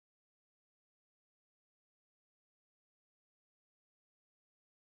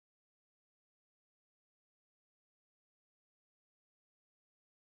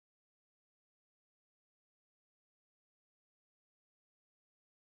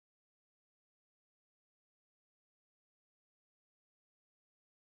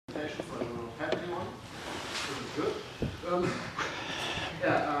Who am I?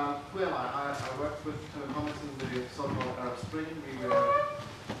 I worked with Thomas in the so-called Arab Spring.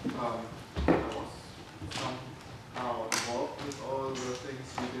 I was somehow involved with all the things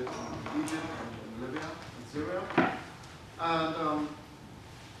we did in Egypt and in Libya and Syria. And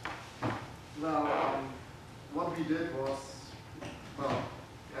what we did was,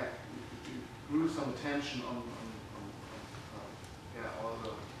 we grew some attention on all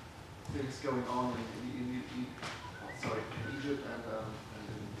the things going on in Egypt and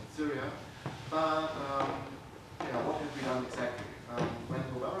in Syria. But what have we done exactly? When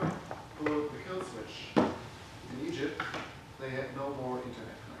Mubarak pulled the kill switch in Egypt, they had no more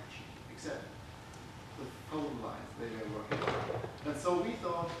internet connection, except the phone lines they were working on. And so we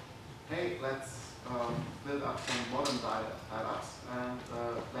thought, hey, let's build up some modern dial-ups and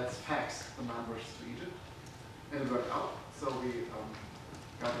let's fax the numbers to Egypt. And it worked out. So we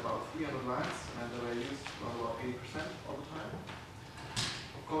got about 300 lines, and they were used about 80% all the time.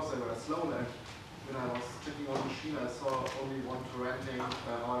 Of course, they were slow, and when I was checking on the machine, I saw only one torrenting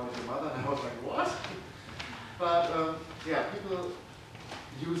How I Met Your Mother, and I was like, what? But people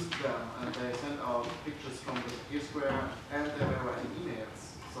used them, and they sent out pictures from the Gear Square, and they were writing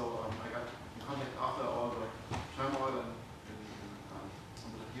emails. So I got in contact after all the turmoil on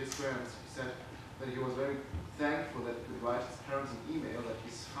the Gear Square, and he said that he was very thankful that he could write his parents an email that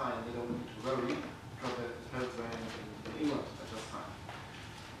he's fine, they don't need to worry, because his parents were in England at that time.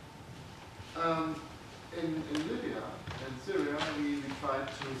 In Libya and Syria, we tried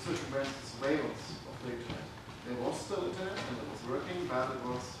to circumvent the surveillance of the internet. There was still internet and it was working, but it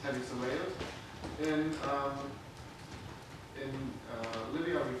was heavily surveilled. In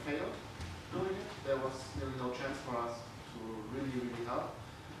Libya, we failed doing it. There was nearly no chance for us to really help.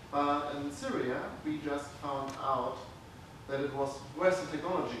 But in Syria, we just found out that it was Western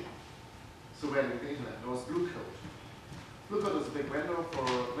technology surveilling the internet. It was Blue Coat. Blue Coat is a big vendor for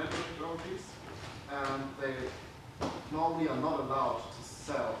network technologies, and they normally are not allowed to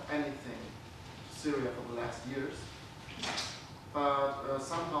sell anything to Syria for the last years. But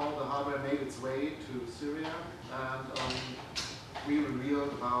somehow the hardware made its way to Syria, and we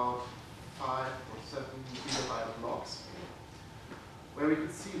revealed about 5 or 7 gigabyte of logs, where we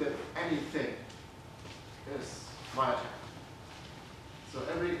could see that anything is wiretapped. So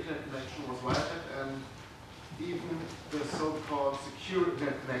every internet connection was wiretapped, and even the so-called secure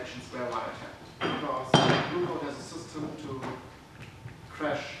internet connections were wiretapped, because Blue Coat has a system to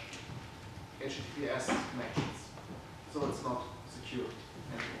crash HTTPS connections, so it's not secure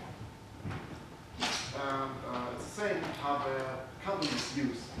anymore. And it's the same hardware companies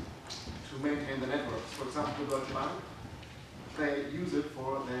use to maintain the networks. For example, Deutsche Bank, they use it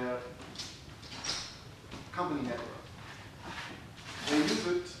for their company network. They use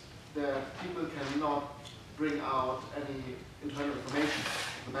it that people cannot bring out any internal information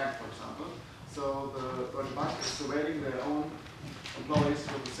of the bank, for example. So the Deutsche Bank is surveilling their own employees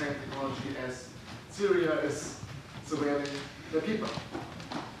with the same technology as Syria is surveilling their people.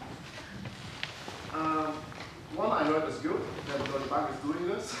 One I heard is good, that the Deutsche Bank is doing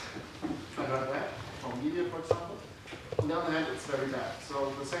this. I heard that from media, for example. On the other hand, it's very bad.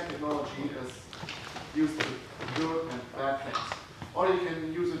 So the same technology is used to good and bad things. Or you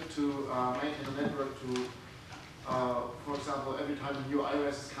can use it to maintain a network to, for example, every time a new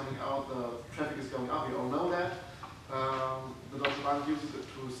iOS is coming out, the traffic is going up. You all know that. The Deutsche Bank uses it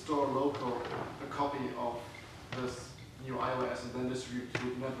to store local a copy of this new iOS and then distribute to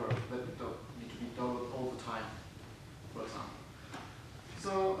the network that don't need to be downloaded all the time, for example.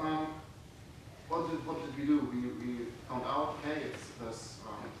 So what did we do? We found out, okay, it's this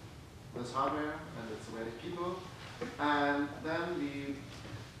hardware and it's surveilling people, and then we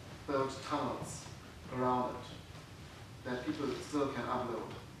built tunnels around it that people still can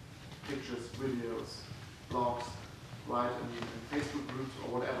upload pictures, videos, blogs, write in Facebook groups or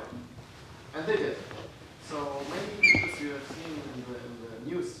whatever. And they did. So many pictures you have seen in the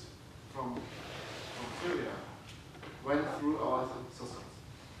news from Syria went through our systems.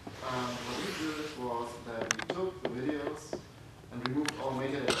 What we did was that we took the videos and removed all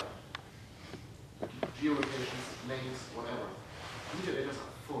metadata, geolocations, names, whatever. Metadata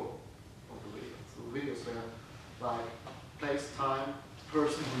are full of the videos. So the videos were like place, time,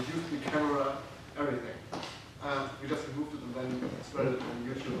 person who used the camera, everything. We just removed it and then spread it on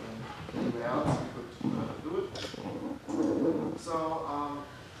YouTube and anywhere else we could do it. So,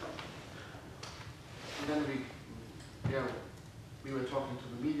 and then we were talking to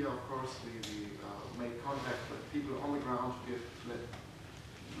the media, of course. We made contact with people on the ground to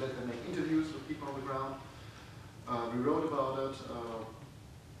let them make interviews with people on the ground. We wrote about it.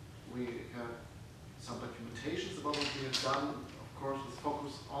 We had some documentations about what we have done, of course, with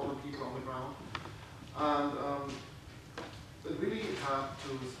focus on the people on the ground. And it really had to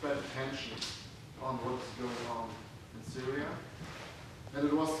spread attention on what is going on in Syria. And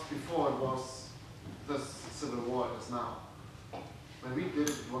it was before it was this civil war it is now. When we did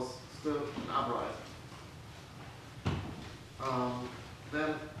it, it was still an uprising.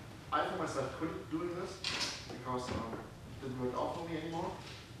 Then I for myself couldn't do this because it didn't work out for me anymore.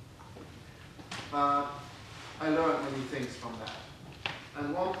 But I learned many things from that.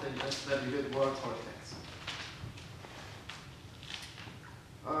 And one thing is that we did work politics.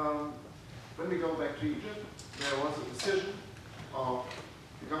 When we go back to Egypt, there was a decision of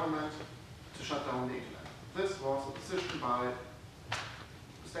the government to shut down the internet. This was a decision by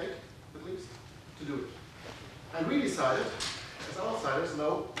the state, at least, to do it. And we decided, as outsiders,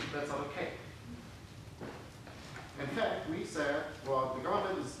 no, that's not okay. In fact, we said what the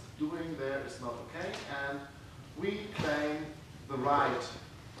government is doing there is not okay, and we claim the right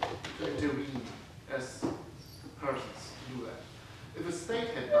to intervene as persons to do that. If a state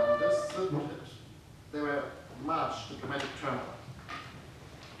had done this, there were much diplomatic turmoil.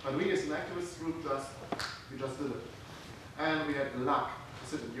 But we as an activist group we just did it. And we had the luck to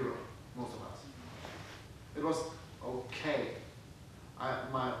sit in Europe, most of us. It was okay.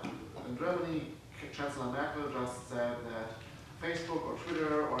 In Germany, Chancellor Merkel just said that Facebook or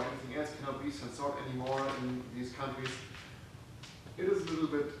Twitter or anything else cannot be censored anymore in these countries. It is a little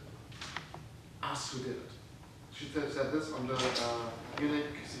bit us who did it. She said this on the Munich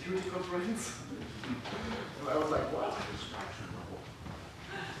Security Conference. And I was like, what?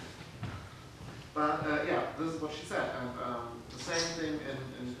 But yeah, this is what she said. And the same thing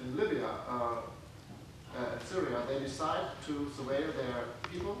in Libya, Syria. They decide to surveil their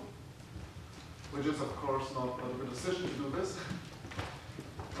people, which is of course not a good decision to do this.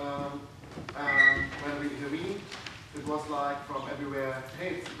 And when we intervened, it was like from everywhere,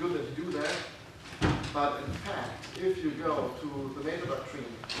 hey, it's good that you do that. But in fact, if you go to the NATO doctrine,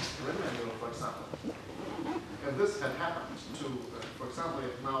 for example, if this had happened to, for example,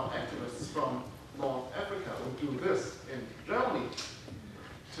 if now activists from North Africa would do this in Germany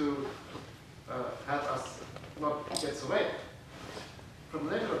to help us not get surveilled, from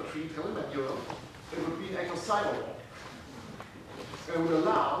the NATO doctrine, Europe, it would be an act of cyber war. And it would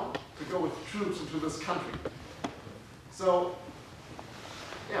allow to go with troops into this country. So,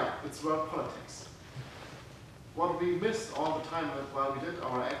 yeah, it's world politics. What we missed all the time while we did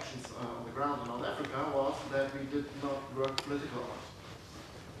our actions on the ground in North Africa was that we did not work political on it.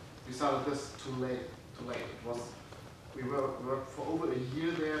 We started this too late. We worked for over a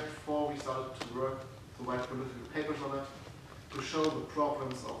year there before we started to write political papers on it, to show the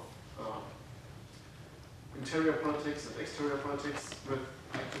problems of interior politics and exterior politics with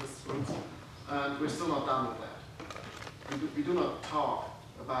activist groups, and we're still not done with that. We do not talk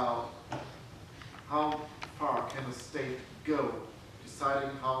about how far can a state go deciding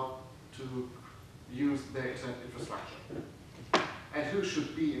how to use their internet infrastructure, and who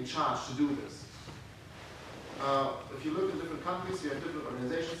should be in charge to do this. If you look at different countries, you have different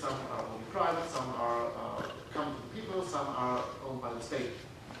organizations. Some are only private, some are common to the people, some are owned by the state.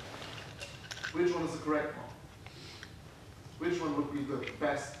 Which one is the correct one? Which one would be the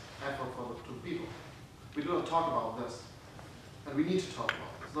best effort for the people? We do not talk about this, and we need to talk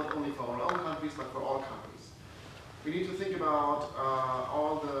about this, not only for our own countries, but for all countries. We need to think about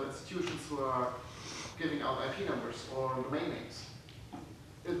all the institutions who are giving out IP numbers or domain names.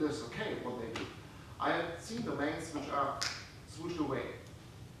 Is this okay, what they do? I have seen domains which are swooshed away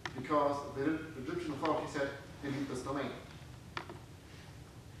because the Egyptian authority said, delete this domain.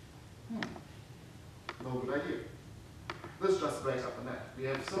 No good idea. This just breaks up the net. We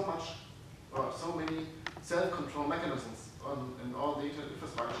have so many self-control mechanisms in all the internet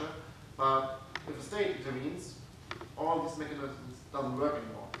infrastructure, but if a state intervenes, all these mechanisms doesn't work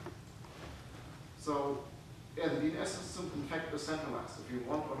anymore. So, yeah, the DNS system, in fact, is centralized. If you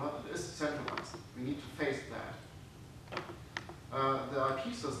want or not, it is centralized. We need to face that. The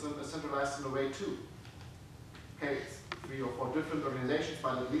IP system is centralized in a way too. Okay, it's 3 or 4 different organizations,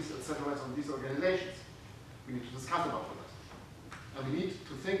 but at least it's centralized on these organizations. We need to discuss about it. And we need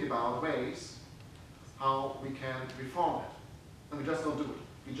to think about ways how we can reform it. And we just don't do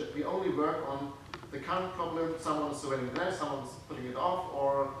it. We only work on the current problem, someone is surveilling there, someone is putting it off,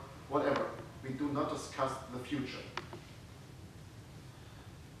 or whatever. We do not discuss the future.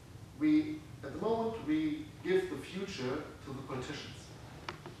 At the moment, we give the future to the politicians.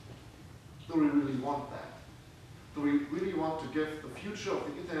 Do we really want that? Do we really want to give the future of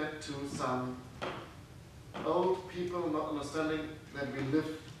the internet to some old people not understanding that we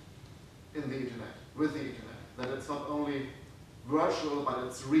live in the internet? with the internet, that it's not only virtual, but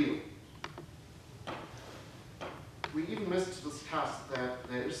it's real. We even missed to discuss that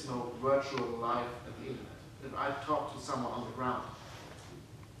there is no virtual life at the internet. If I talk to someone on the ground,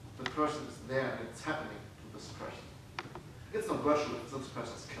 the person is there and it's happening to this person. It's not virtual if this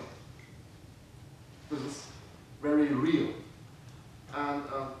person is killed. This is very real. And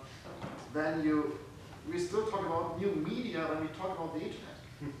then we still talk about new media when we talk about the internet.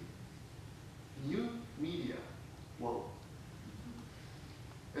 New media, whoa.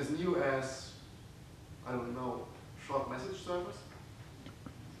 As new as, I don't know, short message service?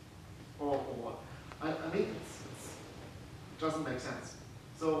 Or what? I mean, it doesn't make sense.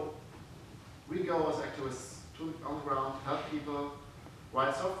 So we go as activists on the ground, help people,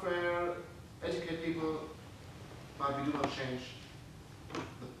 write software, educate people, but we do not change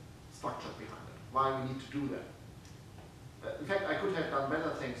the structure behind it. Why we need to do that? In fact, I could have done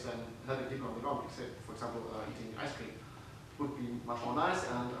better things than helping people on the ground. For example, eating ice cream would be much more nice,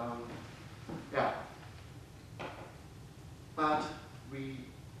 and yeah. But we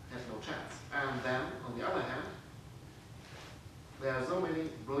have no chance. And then, on the other hand, there are so many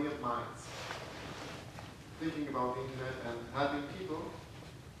brilliant minds thinking about the internet and helping people,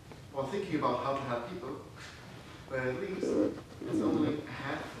 or thinking about how to help people, but at least it's only a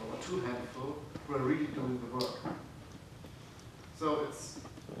handful or two handful who are really doing the work. So it's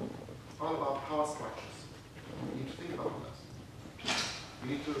all about power structures. We need to think about this. We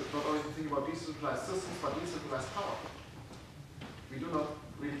need to not only think about decentralized systems, but decentralized power. We do not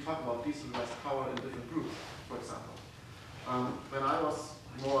really talk about decentralized power in different groups, for example. When I was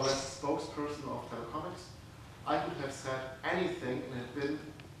more or less spokesperson of telecomics, I could have said anything and it had been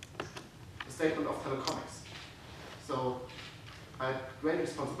a statement of telecomics. So I had great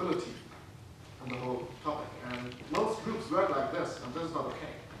responsibility on the whole topic. And most groups work like this, and this is not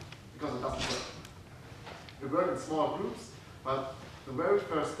okay, because it doesn't work. We work in small groups, but the very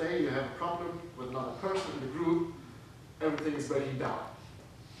first day you have a problem with another person in the group, everything is breaking down.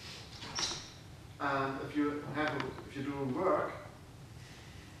 And if you're doing work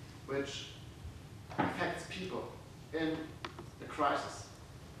which affects people in a crisis,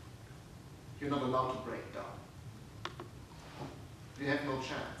 you're not allowed to break down. You have no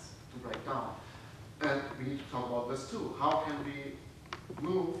chance to break down. And we need to talk about this too. How can we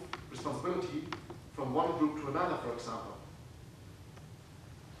move responsibility from one group to another, for example?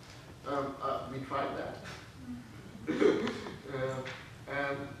 We tried that.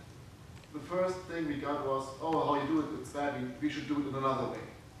 And the first thing we got was, oh, how you do it, it's bad, we should do it in another way.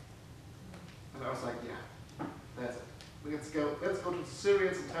 And I was like, yeah, that's it. Let's go to the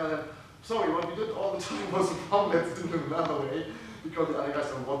Syrians and tell them, sorry, what we did all the time was wrong, let's do it another way, because the other guys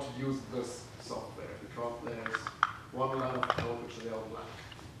don't want to use this software, because there's one line of code which they don't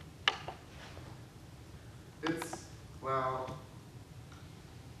like. It's, well,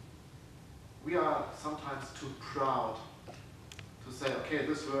 we are sometimes too proud to say, okay,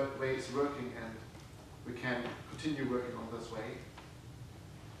 this way is working and we can continue working on this way,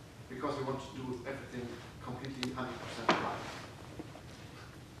 because we want to do everything completely 100% right.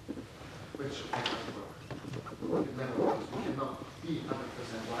 Which will never work. It never works. We cannot be 100%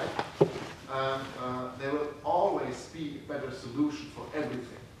 right. There will always be a better solution for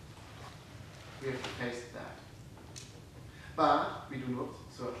everything. We have to face that. But we do not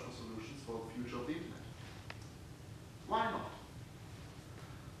search for solutions for the future of the internet. Why not?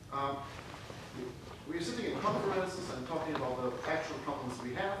 We're sitting in conferences and talking about the actual problems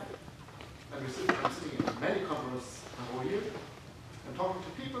we have. And I'm sitting in many conferences the whole year and talking to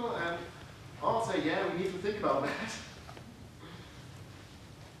people, and all say, yeah, we need to think about that.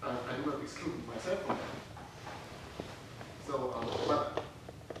 I do not exclude myself from that. So,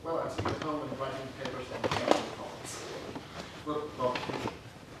 well, I'm sitting at home and writing papers on the comments.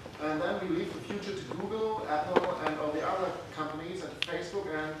 And then we leave the future to Google, Apple, and all the other companies, and Facebook,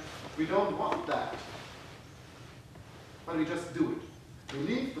 and we don't want that. But we just do it. We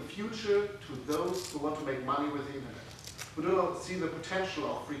leave the future to those who want to make money with the internet, who do not see the potential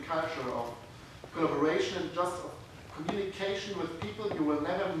of free culture, of collaboration, and just of communication with people you will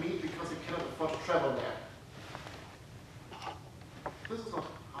never meet because you cannot afford to travel there. This is not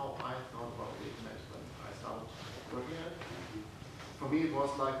how I thought about the internet when I started working at it. For me, it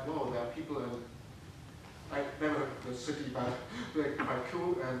was like, whoa, there are people in, I never heard of the city, but they're quite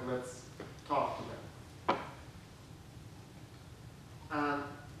cool, and let's talk to them. And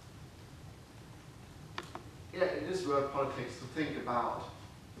yeah, it is work politics to think about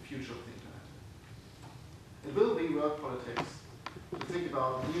the future of the internet. It will be work politics to think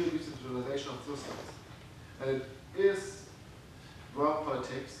about new decentralization of systems. And it is work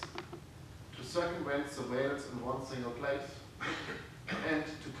politics to to circumvent surveillance in one single place and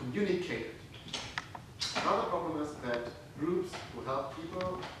to communicate it. Another problem is that groups who help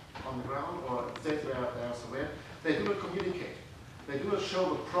people on the ground or in states where they are surveilled, they do not communicate. They do not show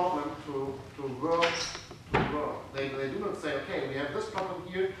the problem to the world. They do not say, okay, we have this problem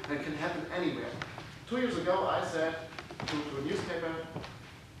here and it can happen anywhere. 2 years ago, I said to a newspaper,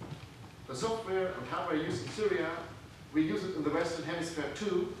 the software and hardware used in Syria, we use it in the Western Hemisphere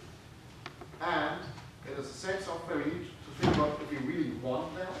too, and it is the same software we need to think about if we really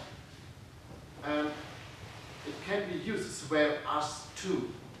want that, and it can be used to surveil us too.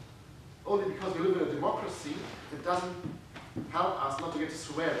 Only because we live in a democracy, it doesn't help us not to get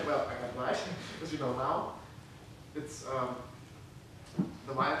surveilled. Well, I got right, as you know now. It's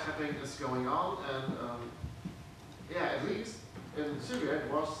the wiretapping is going on, and yeah, at least in Syria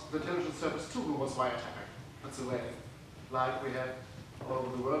it was the intelligence service too who was wiretapping and surveilling. Like we have all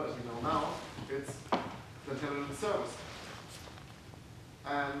over the world, as we know now, it's the intelligence service.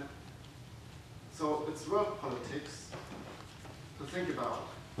 And so it's world politics to think about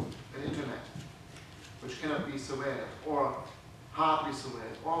an internet which cannot be surveilled or hardly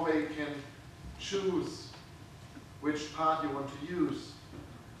surveilled, or where you can choose which part you want to use.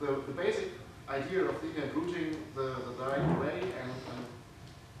 The basic idea of the internet routing the direct way, and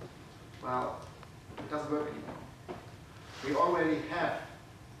well, it doesn't work anymore. We already have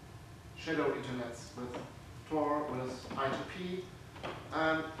shadow internets with Tor, with I2P,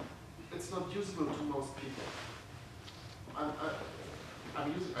 and it's not usable to most people. I love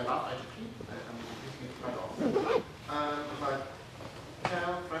I2P, I'm using it quite often. And if I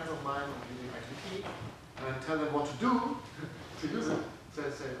tell friends of mine I'm using I2P, and tell them what to do to use it, so they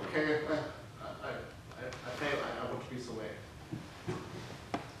say, okay, I fail, I want to be surveilled.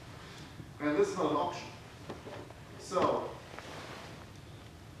 And this is not an option. So,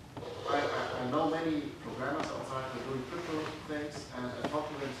 I know many programmers outside who are doing crypto things, and I talk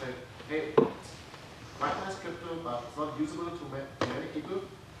to them and say, hey, quite nice crypto, but it's not usable to many people.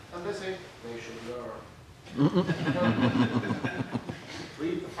 And they say, they should learn.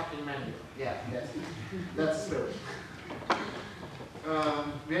 Read the fucking manual. Yeah, that's the spirit.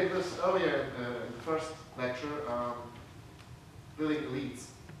 We had this earlier in the first lecture, building elites.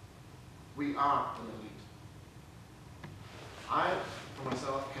 We are an elite. I, for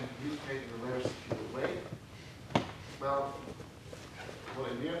myself, can communicate in a very secure way. Well,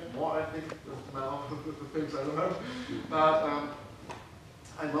 what I hear more, I think, now, the things I learned. But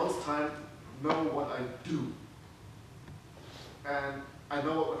I most time know what I do. And I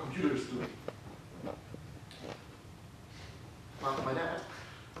know what the computer is doing. Well, my dad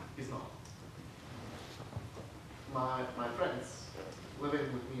is not. My friends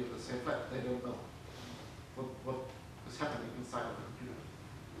living with me in the same flat, they don't know what is happening inside of the computer.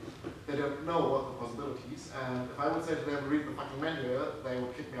 They don't know what the possibilities, and if I would say to them, read the fucking manual, they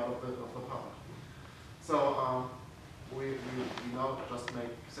would kick me out of the apartment. So we now just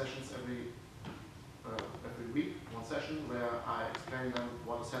make sessions every week, one session, where I explain them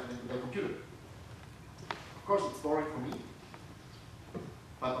what is happening in their computer. Of course, it's boring for me,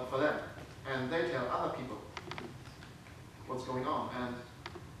 but not for them. And they tell other people what's going on, and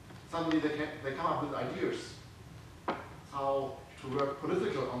suddenly they come up with ideas how to work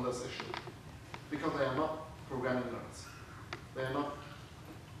political on this issue, because they are not programming nerds. They are not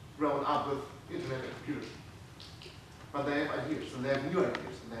grown up with internet and computers. But they have ideas, and they have new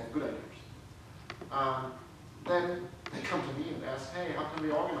ideas, and they have good ideas. Then they come to me and ask, hey, how can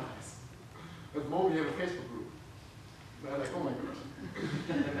we organize? At the moment, we have a Facebook group. And they're like, oh my goodness.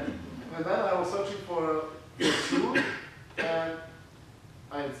 And then I was searching for a tool, and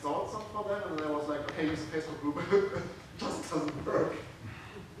I installed some for them, and I was like, okay, use a Facebook group. It just doesn't work.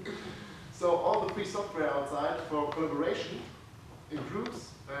 So all the free software outside for collaboration in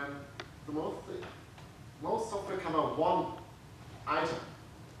groups, and the most software cover one item.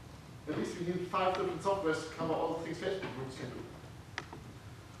 At least we need 5 different softwares to cover all the things Facebook groups can do.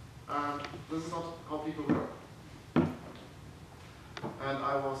 And this is not how people work. And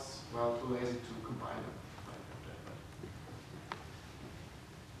I was, well, too lazy to combine them.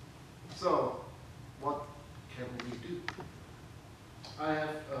 So, what can we do? I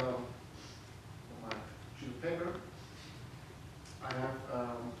have my sheet of paper. I have,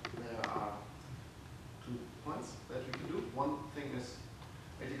 there are 2 points that we can do. One thing is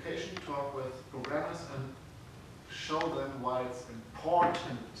education, talk with programmers and show them why it's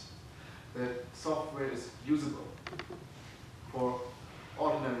important that software is usable for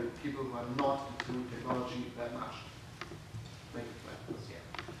ordinary people who are not into technology that much. Make it like this, yeah.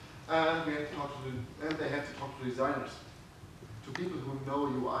 And we have to talk to and they have to talk to designers, to people who know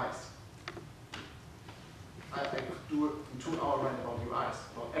UIs. I could do it in 2 hours right about UIs,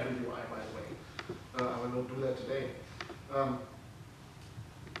 or every UI, by the way. I will not do that today.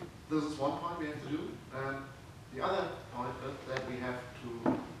 This is one point we have to do, and the other point is that we have to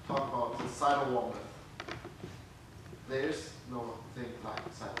talk about the cyberwar myth. There is no thing like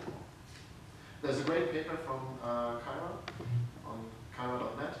cyberwar. There's a great paper from Kyra on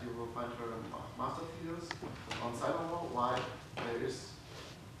kyra.net. You will find her master thesis on cyberwar, why there is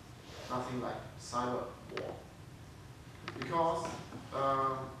nothing like cyber war. Because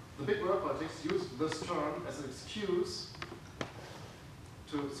the big world politics use this term as an excuse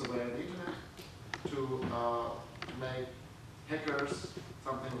to surveil the internet, to make hackers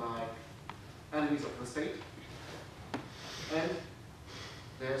something like enemies of the state. And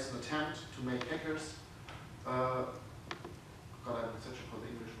there's an attempt to make hackers, God, I'm searching for the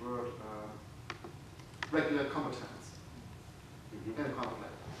English word, regular combatants in a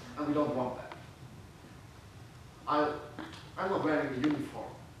conflict. And we don't want that. I'm not wearing a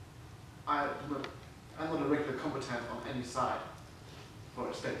uniform. I'm not a regular combatant on any side for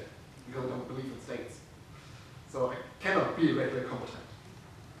a state, because I don't believe in states. So I cannot be a regular combatant.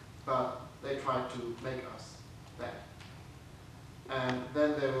 But they try to make us that. And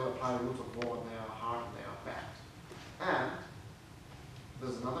then they will apply rules of war, and they are hard and they are bad. And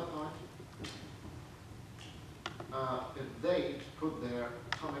there's another point. If they put their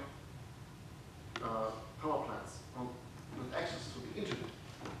atomic power plants with access to the internet,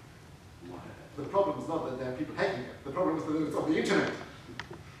 the problem is not that there are people hacking it. The problem is that it's on the internet.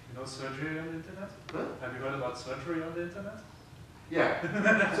 You know surgery on the internet? Huh? Have you heard about surgery on the internet? Yeah,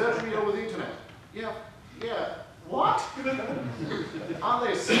 surgery over the internet. Yeah, yeah. What? Are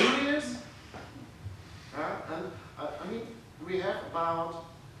they serious? And I mean, we have about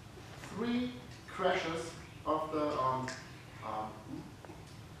 3 crashes of the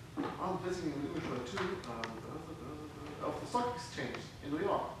I'm visiting in English word too, of the stock exchange in New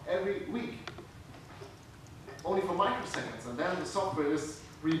York every week. Only for microseconds, and then the software is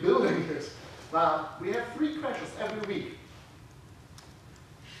rebuilding it. But we have 3 crashes every week.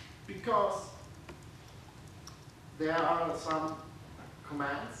 Because there are some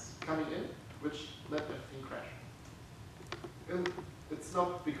commands coming in which let everything crash. And it's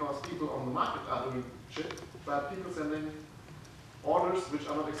not because people on the market are doing shit, but people sending orders which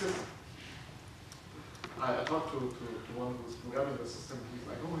are not existing. I talked to one who's programming the system. He's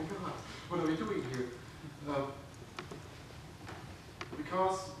like, oh my god, what are we doing here?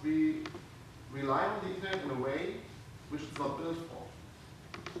 Because we rely on the internet in a way which it's not built for.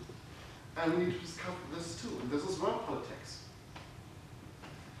 And we need to discover this too. And this is world politics.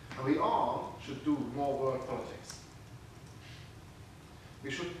 And we all should do more world politics. We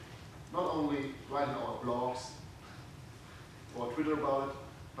should not only write in our blogs or Twitter about it,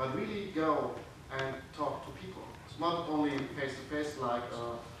 but really go and talk to people. It's not only face to face like,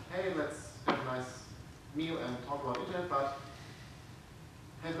 hey, let's have a nice meal and talk about internet, but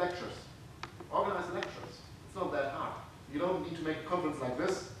have lectures. Organize lectures. It's not that hard. You don't need to make a conference like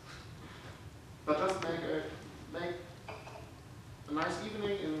this, but just make a nice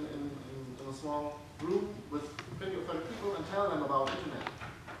evening in a small room with 20 or 30 people and tell them about internet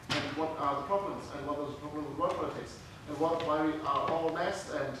and what are the problems and what is the problem with world politics and why we are all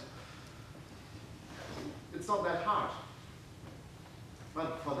messed, and it's not that hard.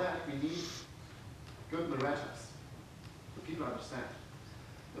 But for that we need good narratives so people understand.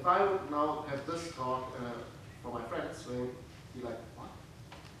 If I would now have this talk for my friends, they would be like, what?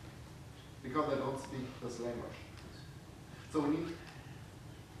 Because they don't speak this language. So we need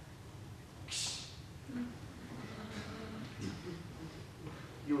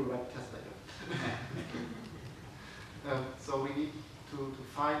you will write test later. So we need to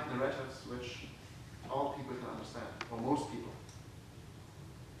find narratives which all people can understand, or most people.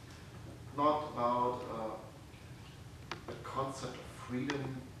 Not about the concept of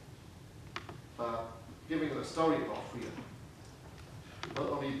freedom, but giving a story about freedom. Not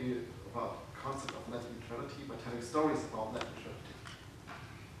only be about the concept of net neutrality, but telling stories about net neutrality.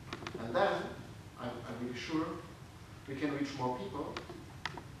 And then, I'm really sure, we can reach more people,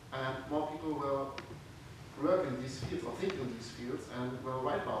 and more people will work in these fields, or think in these fields, and will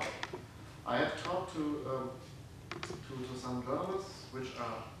write about it. I have talked to some journalists which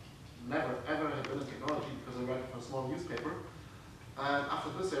are never ever have been in technology because they write for a small newspaper. And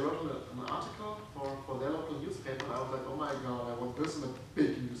after this, they wrote an article for their local newspaper, and I was like, oh my god, I want this in a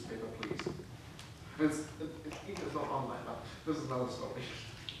big newspaper, please. And it's not online, but this is another story.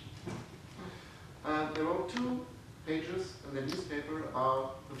 And they wrote 2 pages in their newspaper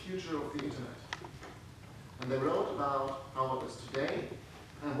about the future of the internet. And they wrote about how it is today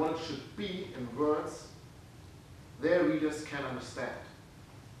and what it should be in words their readers can understand.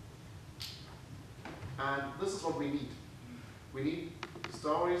 And this is what we need. We need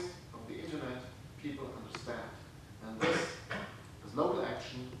stories of the internet people understand. And this is local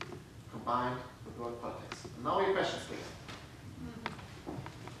action combined with world politics. And now your questions, please.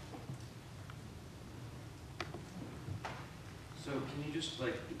 So can you just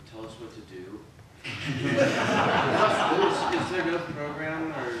like tell us what to do? Just Is there no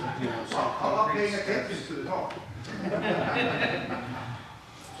program or some I'm not paying concrete attention steps? to the talk.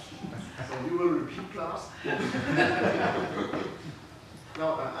 So you will repeat class. Now,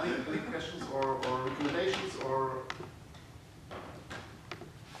 any questions or recommendations or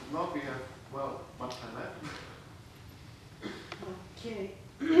if not, we have, well, much time left. Okay,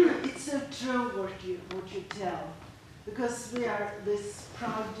 it's so true what you tell, because we are this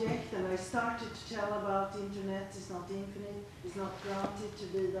project, and I started to tell about the internet is not infinite, it's not granted to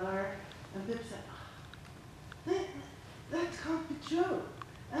be there, and people say, that can't be true,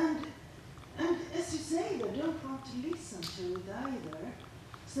 and as you say, they don't want to listen to it either.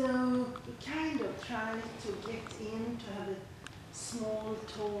 So we kind of try to get in to have a small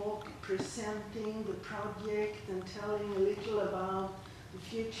talk, presenting the project and telling a little about the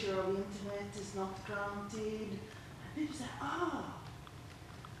future of internet is not granted. And people say,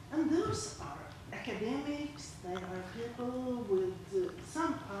 and those are academics, they are people with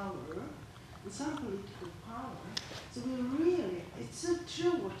some power, and some political power. So we really, it's so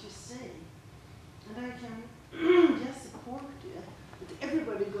true what you say. And I can just support it. But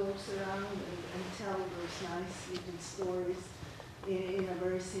everybody goes around and tell those nice little stories in a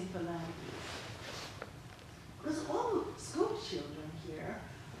very simple language. Because all school children here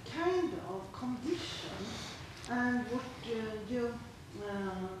are kind of conditioned, and what you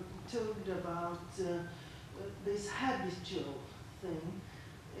told about this habitual thing,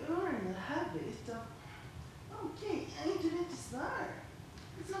 you're in a habit of, okay, internet is there.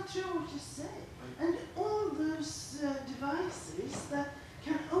 It's not true what you say. And all those devices that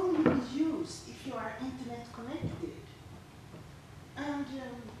can only be used if you are internet connected. And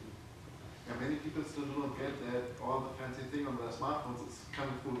many people still don't get that all the fancy thing on their smartphones is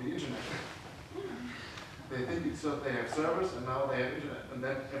coming through the internet. They think it's so they have servers and now they have internet and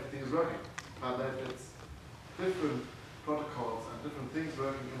then everything is working. But that it's different protocols and different things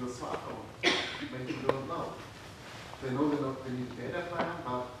working in the smartphone. Many people don't know. They know they need a data plan,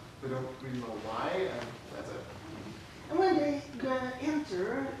 but they don't really know why, and that's it. And when they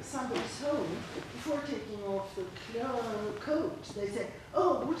enter somebody's home, before taking off the coat, they say,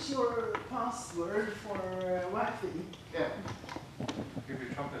 oh, what's your password for Wi-Fi? Yeah. Give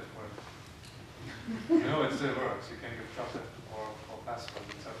you chocolate for it. It still works. You can give chocolate or password,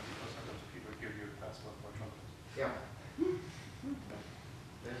 and 70% of the people give you a password for chocolate. Yeah.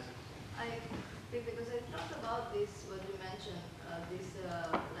 Because I thought about this, what you mentioned, this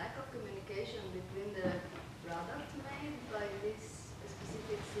lack of communication between the product made by this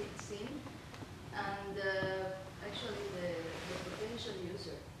specific scene and actually the potential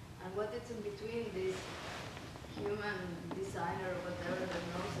user, and what it's in between this human designer or whatever that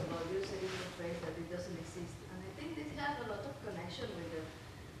knows about user interface that it doesn't exist. And I think this has a lot of connection with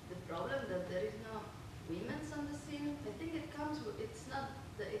the problem that there is no women on the scene. I think it comes with, it's not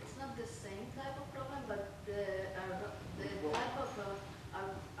the same type of problem, but the type of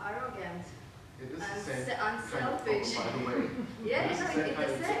arrogant It is and the same unselfish. kind of problem, by the way. Yeah, It is it's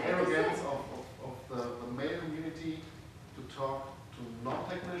the same. arrogance of the male community to talk to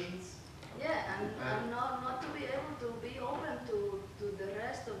non-technicians. Yeah, and not to be able to be open to the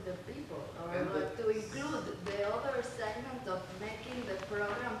rest of the people, or to include the other segment of making the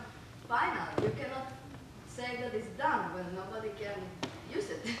program final. You cannot say that it's done when nobody can use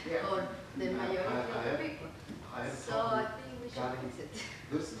it, or the majority of the people. So I think we should fix it.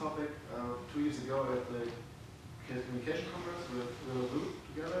 This topic 2 years ago at the communication conference with Lou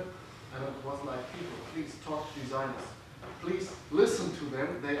together, and it was like, people, please talk to designers. Please listen to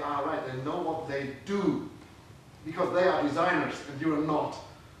them. They are right. They know what they do because they are designers and you are not.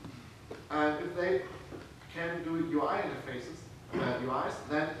 And if they can do UI interfaces, UIs,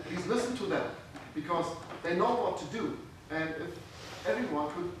 then please listen to them because they know what to do. And if everyone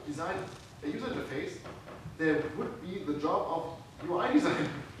could design a user interface, there would be the job of UI designer.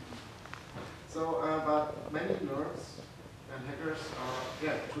 So, but many nerds and hackers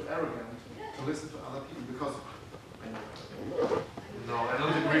are too arrogant to listen to other people because. No, I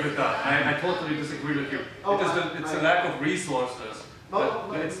don't agree with that. I totally disagree with you. It's the lack of resources.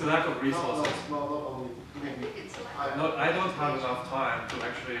 It's the lack of resources. No, not only. I think it's like I don't have enough time to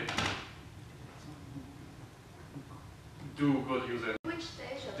actually do good user. which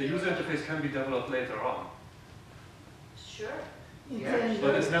stage of The user interface can be developed later on. Sure.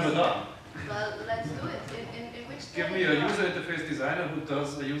 But it's never done. Well, let's do it. In which Give stage me a you are? user interface designer who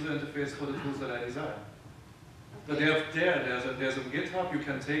does a user interface for the tools that I design. But there's a GitHub, you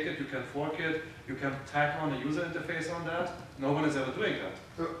can take it, you can fork it, you can tack on a user interface on that. No one is ever doing that.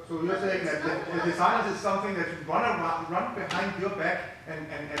 So you're saying that the designers is something that you want to run behind your back and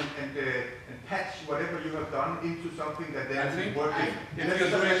patch whatever you have done into something that I then think is working. if you're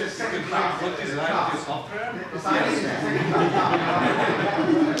doing good design of your software, Designing is the second class.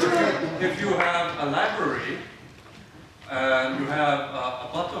 if you have a library and you have a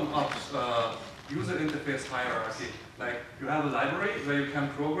bottom-up user interface hierarchy, like you have a library where you can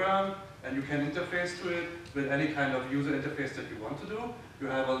program and you can interface to it with any kind of user interface that you want to do. You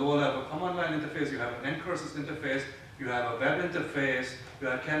have a low-level command line interface, you have an end-curses interface, you have a web interface,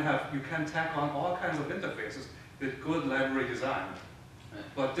 you can tack on all kinds of interfaces with good library design.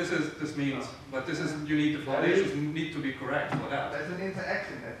 But you need the foundations need to be correct for that. There's an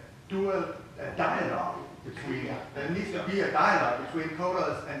interaction, a dual dialogue between, there needs to be a dialogue between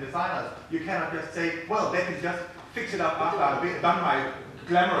coders and designers. You cannot just say, well, they can just fix it up after I've done my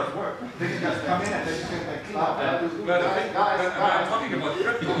glamorous work. They can just come in and they can clean up that. But I think when I'm talking about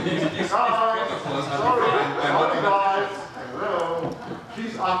crypto, these protocols are defined by Hello.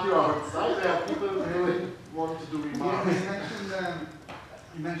 Please argue outside. There are people who want to do remarks.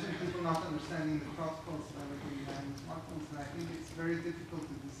 You mentioned people not understanding the protocols and everything behind smartphones, and I think it's very difficult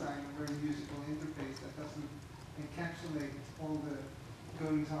to design a very usable interface that doesn't encapsulate all the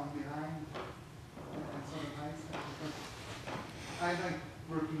goings on behind and sort of hides that. Because I like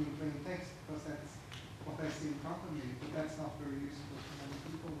working in plain text because that's what I see in front of me, but that's not very useful to many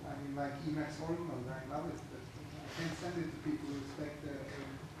people. I mean, like Emacs Org-mode, I love it, but I can't send it to people who expect a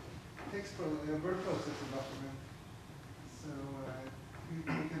word processor document. So we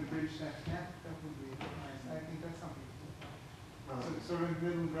can bridge that gap. That would be nice. I think that's something. So sort of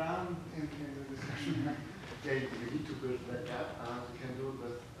middle ground in the discussion. Yeah, you need to bridge that gap, and you can do it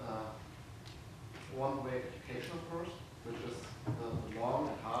with one-way education, of course, which is the long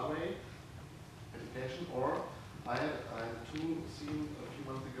and hard way education. Or I had a tool seen a few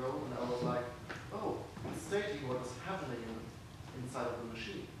months ago, and I was like, oh, it's stating what is happening inside of the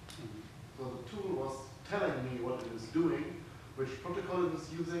machine. So the tool was telling me what it is doing, which protocol it is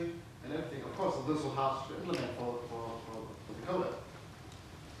using, and everything. Of course, this was hard to implement for the coder.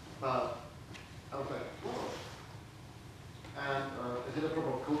 But I was like, whoa. And it did a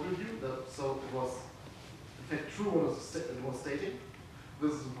proper code review, so it was, in fact, true what it was stating.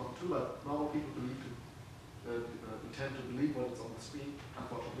 This is important too, but normal people tend to believe what is on the screen,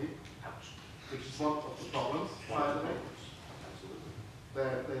 unfortunately, which is one of the problems, by the way.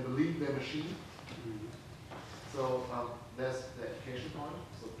 They believe their machine. So there's the education point,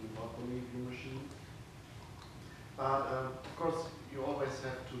 so do not believe your machine. But of course, you always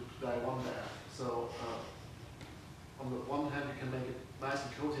have to die one there. So on the one hand, you can make it nice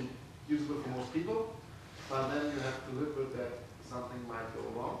and cozy, usable for most people, but then you have to live with that something might go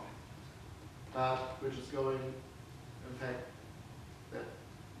wrong, which is going, in fact, that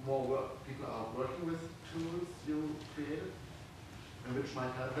more people are working with tools you created, and which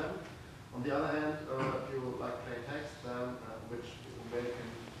might help them. On the other hand, if you like plain text, then where you can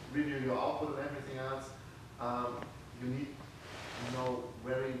review your output and everything else, you need to know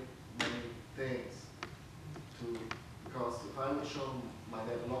very many things because if I would show my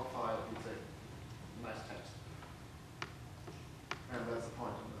data log file, it would say nice text. And that's the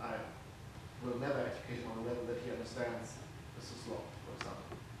point. And I will never educate him on the level that he understands this is law, for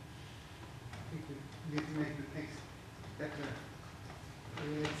example. I think we need to make the text better.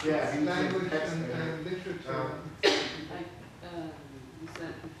 Yeah, It's language and literature. Like you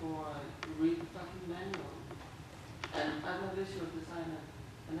said before, read the fucking manual. And I'm a visual designer,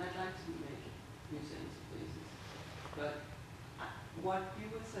 and I'd like to make user interfaces. But what you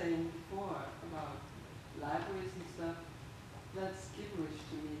were saying before about libraries and stuff, that's gibberish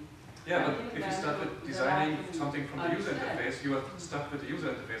to me. Yeah, but if you start with designing something from the user interface, you are stuck with the user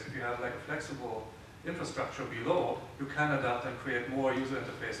interface. If you have like a flexible infrastructure below, you can adapt and create more user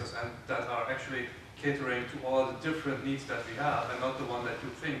interfaces and that are actually catering to all the different needs that we have and not the one that you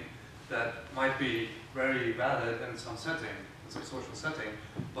think that might be very valid in some setting, in some social setting,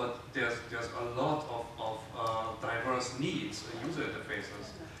 but there's a lot of diverse needs in user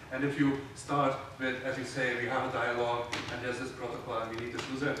interfaces. And if you start with, as you say, we have a dialogue and there's this protocol and we need this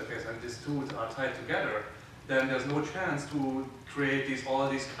user interface and these tools are tied together, then there's no chance to create all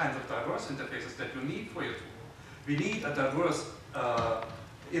these kinds of diverse interfaces that you need for your tool. We need a diverse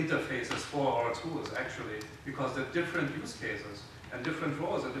interfaces for our tools, actually, because there are different use cases and different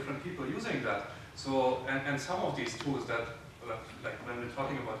roles and different people using that. So, and some of these tools that, like when we're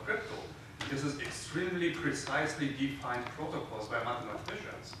talking about crypto, this is extremely precisely defined protocols by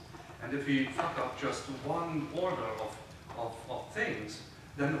mathematicians. And if we fuck up just one order of things,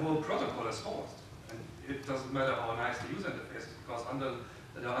 then the whole protocol is lost. And it doesn't matter how nice the user interface is, because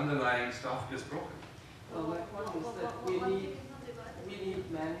the underlying stuff is broken. Well, my point is that we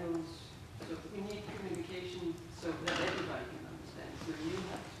need manuals, so we need communication so that everybody can understand. So you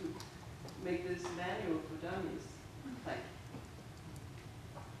have to make this manual for dummies. Like,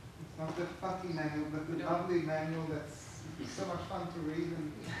 It's not the fucking manual, but the lovely manual that's so much fun to read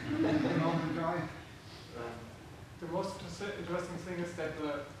and all enjoy. The most interesting thing is that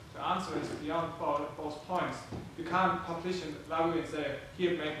the answer is beyond both points. You can't publish a library and say,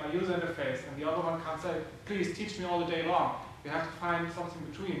 here, make my user interface, and the other one can't say, please teach me all the day long. You have to find something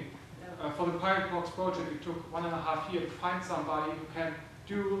between. For the Pirate Box project, it took 1.5 years to find somebody who can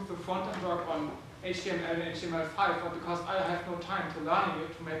do the front-end work on HTML and HTML5, but because I have no time to learning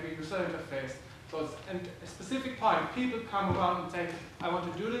it to make a user interface. So it's a specific point, people come around and say, I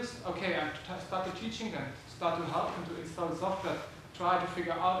want to do this, okay, I started teaching them, start to help them to install the software, try to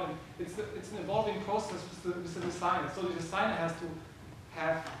figure out, and it's an evolving process with the designer. So the designer has to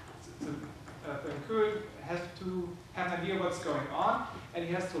have an idea what's going on, and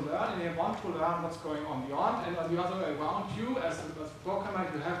he has to learn, and he wants to learn what's going on beyond, and on the other way around, you as a programmer,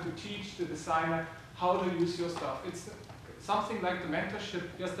 you have to teach the designer how to use your stuff. It's something like the mentorship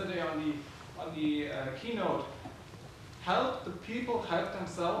yesterday on the keynote. Help the people, help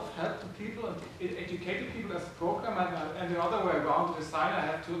themselves, help the people, and educate the people as a programmer, and the other way around, the designer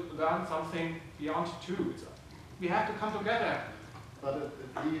have to learn something beyond too. So we have to come together. But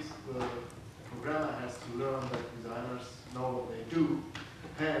at least the programmer has to learn that designers know what they do,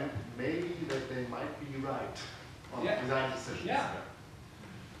 and maybe that they might be right on design decisions. Yeah.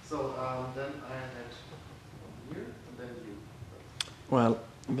 So then I had here, and then you. Well,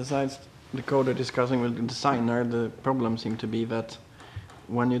 besides the coder discussing with the designer, the problem seems to be that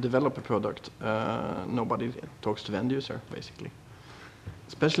when you develop a product, nobody talks to the end user, basically.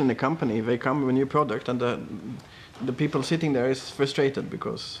 Especially in a company, they come with a new product, and the people sitting there is frustrated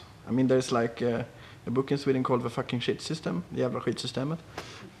because, I mean, there's like a book in Sweden called The Fucking Shit System, the jävla skitsystemet,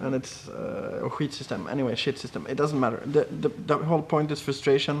 and it's or skitsystem, anyway, shit system. It doesn't matter. The whole point is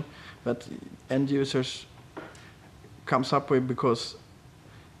frustration that end users comes up with because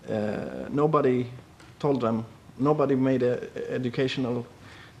nobody told them, nobody made an educational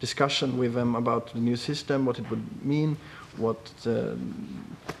discussion with them about the new system, what it would mean,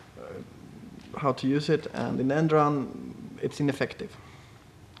 how to use it, and in the end run, it's ineffective.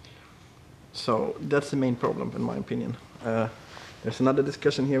 So that's the main problem, in my opinion. There's another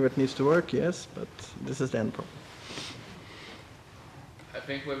discussion here that needs to work, yes, but this is the end problem. I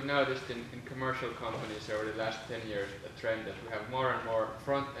think we've noticed in commercial companies over the last 10 years a trend that we have more and more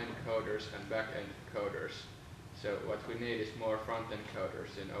front-end coders and back-end coders. So what we need is more front-end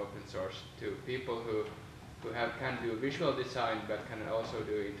coders in open source too. People who can do visual design but can also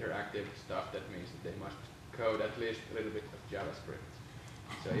do interactive stuff. That means that they must code at least a little bit of JavaScript.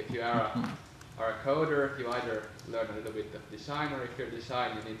 So if you are a coder, you either learn a little bit of design, or if you're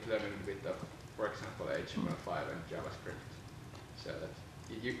design, you need to learn a little bit of, for example, HTML5 and JavaScript. So that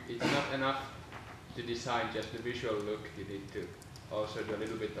it's not enough to design just the visual look, you need to also do a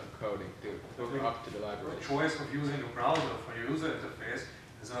little bit of coding to hook up to the library. The choice of using a browser for your user interface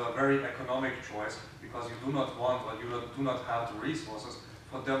is a very economic choice, because you do not want, or you do not have the resources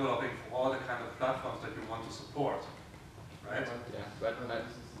for developing for all the kind of platforms that you want to support, right? Yeah, but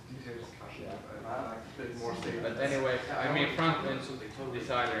But anyway, I mean front-end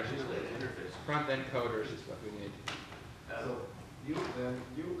designers, front-end coders is what we need. So you, then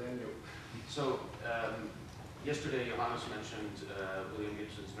you, then you. So yesterday Johannes mentioned William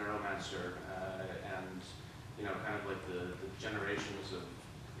Gibson's Neuromancer and kind of like the generations of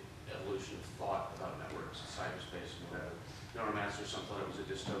evolution of thought about networks, cyberspace, and whatever. Neuromancer, some thought it was a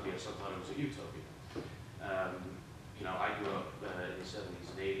dystopia, some thought it was a utopia. I grew up in the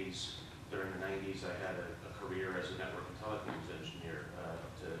 70s and 80s. During the 90s, I had a career as a network and telecoms engineer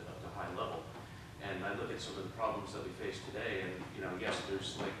up to high level. And I look at some of the problems that we face today, and yes,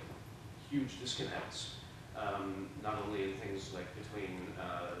 there's like huge disconnects, not only in things like between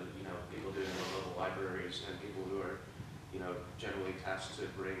people doing low-level libraries and people who are generally tasked to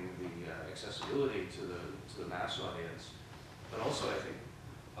bring the accessibility to the mass audience, but also I think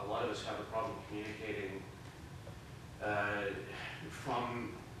a lot of us have a problem communicating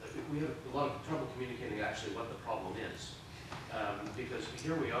we have a lot of trouble communicating actually what the problem is. Because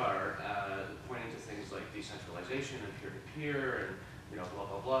here we are pointing to things like decentralization and peer-to-peer and blah,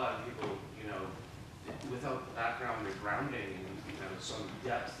 blah, blah, and people, without the background or grounding and, some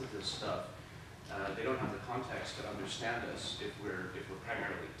depth to this stuff, they don't have the context to understand us if we're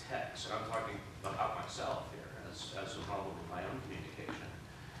primarily tech. So I'm talking about myself here as a problem in my own communication.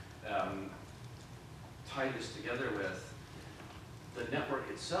 Tie this together with the network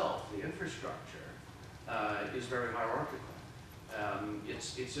itself, the infrastructure, is very hierarchical. It's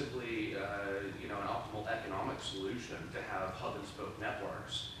simply an optimal economic solution to have hub and spoke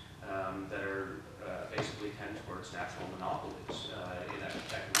networks that are basically tend towards natural monopolies in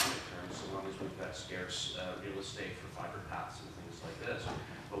economic terms, so long as we've got scarce real estate for fiber paths and things like this.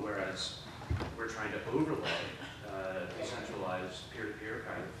 But whereas we're trying to overlay decentralized peer-to-peer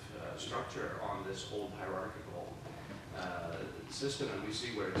kind of structure on this old hierarchical system, and we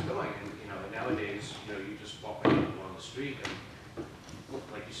see where it's going. And nowadays, you just walk by people on the street, and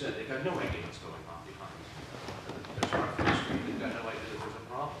like you said, they've got no idea what's going on behind the smartphone screen. They've got no idea that there's a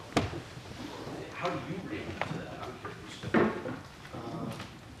problem. How do you react to that? I'm curious.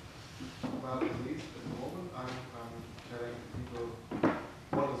 Well, at least at the moment, I'm telling people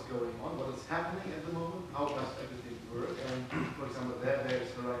what is going on, what is happening at the moment, how does everything work, and for example, there is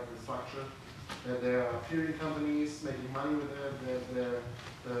hierarchical structure. That there are peering companies making money with it, that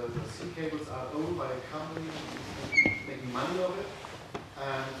the sea cables are owned by a company making money of it,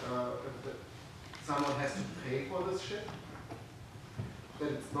 and someone has to pay for this shit,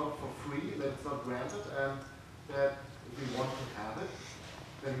 that it's not for free, that it's not granted, and that if we want to have it,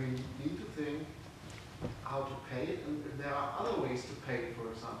 then we need to think how to pay it, and if there are other ways to pay it,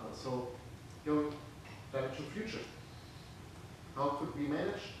 for example. So, your dimensional future. How could we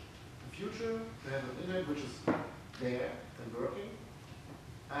manage future, to have an internet which is there and working,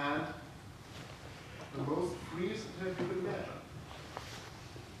 and the most freest internet you could imagine.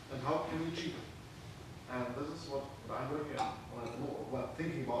 And how can we achieve it? And this is what I'm working on,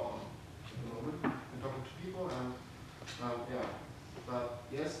 thinking about at the moment, and talking to people, and but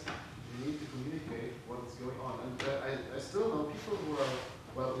yes, we need to communicate what is going on. And I still know people who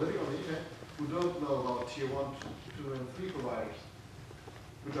are living on the internet who don't know about tier 1, 2, and 3 providers,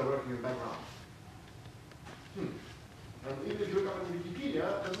 which are working in the background. And even if you look up in Wikipedia,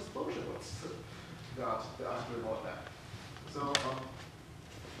 this is bullshit what's the article about that. So,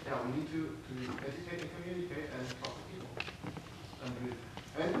 we need to educate and communicate and talk to people.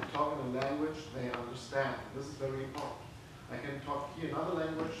 And talk in a language they understand. This is very important. I can talk here another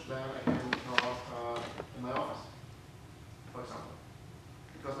language than I can talk in my office, for example,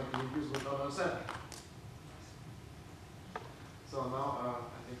 because my community will not understand me. So now, I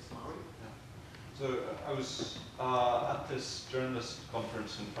think it's Maori. So I was at this journalist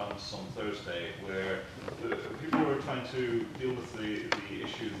conference in France on Thursday, where people were trying to deal with the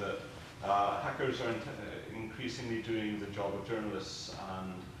issue that hackers are increasingly doing the job of journalists,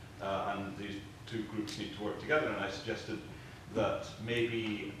 and these two groups need to work together. And I suggested that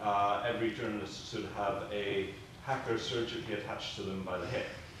maybe every journalist should have a hacker surgically attached to them by the hip.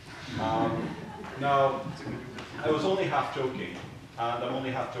 Now, I was only half joking, and I'm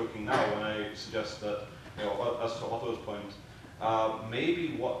only half joking now when I suggest that, as to Otto's point,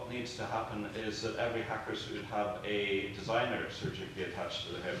 maybe what needs to happen is that every hacker should have a designer surgically attached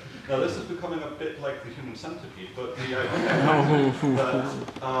to the hip. Now, this is becoming a bit like the human centipede, but the idea that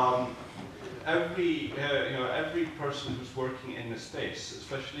every person who's working in this space,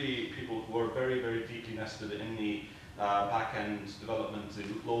 especially people who are very, very deeply nested in the back-end development, the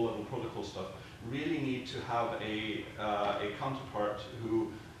low-level protocol stuff, really need to have a counterpart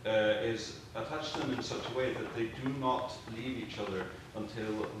who is attached to them in such a way that they do not leave each other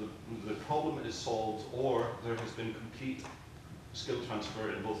until the problem is solved or there has been complete skill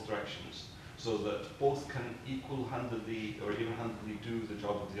transfer in both directions, so that both can equal-handedly or even-handedly do the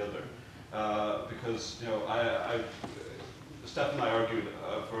job of the other. Because Steph and I argued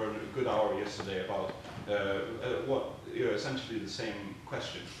for a good hour yesterday about essentially the same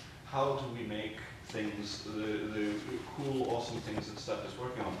question. How do we make things, the cool, awesome things that Steph is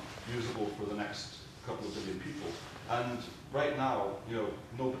working on, usable for the next couple of billion people? And right now,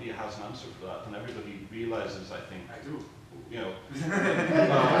 nobody has an answer for that, and everybody realizes, I think. I do.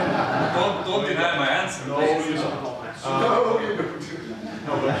 Don't deny my answer.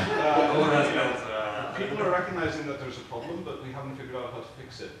 People are recognizing that there's a problem, but we haven't figured out how to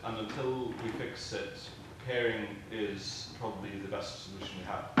fix it. And until we fix it, pairing is probably the best solution we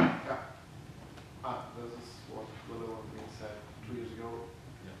have. This is what Willow said 2 years ago.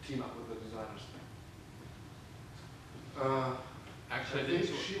 Team up with the designers. Actually, I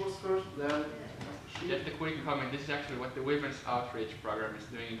think she was first, then just a quick comment. This is actually what the Women's Outreach Program is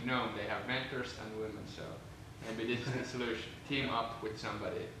doing in GNOME. They have mentors and women, so Maybe this is the solution. Team up with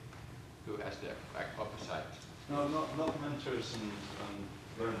somebody who has the opposite. No, not mentors and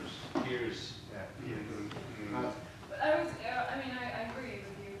learners, peers. Yeah. But I agree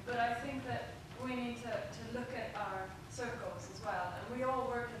with you, but I think that we need to look at our circles as well, and we all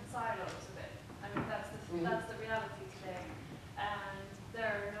work in silos a bit. I mean, that's the reality today, and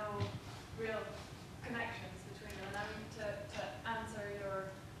there are no real connections between them. And I mean, to answer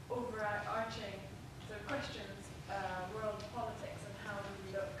your overarching sort of questions, world politics and how do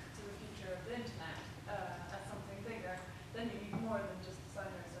we look to the future of the internet as something bigger, then you need more than just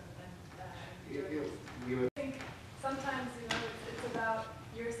designers and journalists. I think sometimes, it's about,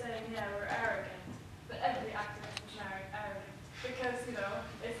 you're saying, yeah, we're arrogant, but every activist is arrogant. Because,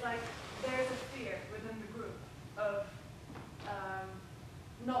 it's like there's a fear within the group of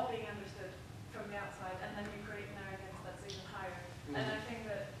not being understood from the outside, and then you create an arrogance that's even higher. And I think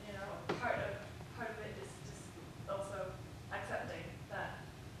that, part of it is just also accepting that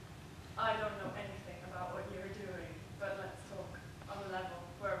I don't know anything about what you're doing, but let's talk on a level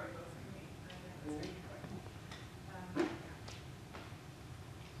where we both can meet. I think that's really important.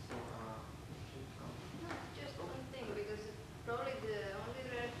 Just one thing, because probably the only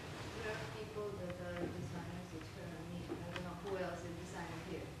rare people that are designers is her and me. I don't know who else is designing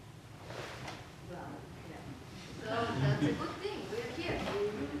here. Well, yeah. So that's a good thing. We're here.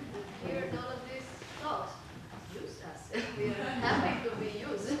 We heard all of these talks. Use us. We are happy to be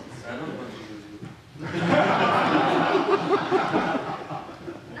used. I don't want to use you.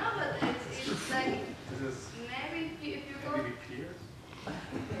 No, but it's like maybe if you go. Maybe peers?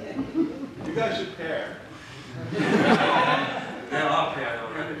 You guys should pair. They are paired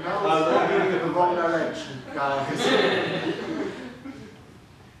already. Now we're going in the wrong direction, guys.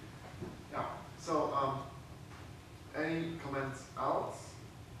 Yeah. So, any comments else?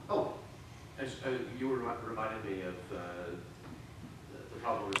 Oh. You reminded me of the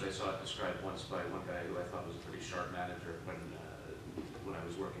problem as I saw it described once by one guy who I thought was a pretty sharp manager when I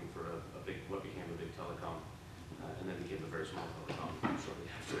was working for what became a big telecom, and then became a very small telecom shortly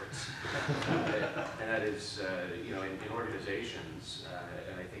afterwards. And that is, in organizations,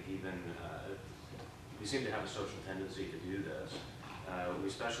 and I think even we seem to have a social tendency to do this. We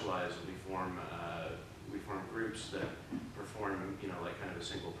specialize and we form groups that perform, like kind of a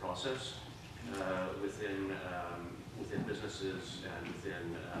single process within businesses and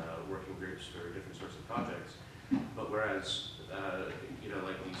within working groups for different sorts of projects. But whereas,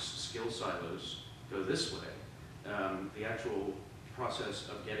 like these skill silos go this way, the actual process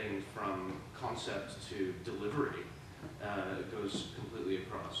of getting from concept to delivery goes completely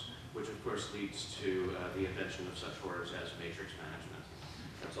across, which of course leads to the invention of such horrors as matrix management.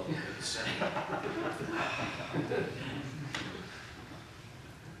 That's all I have to say.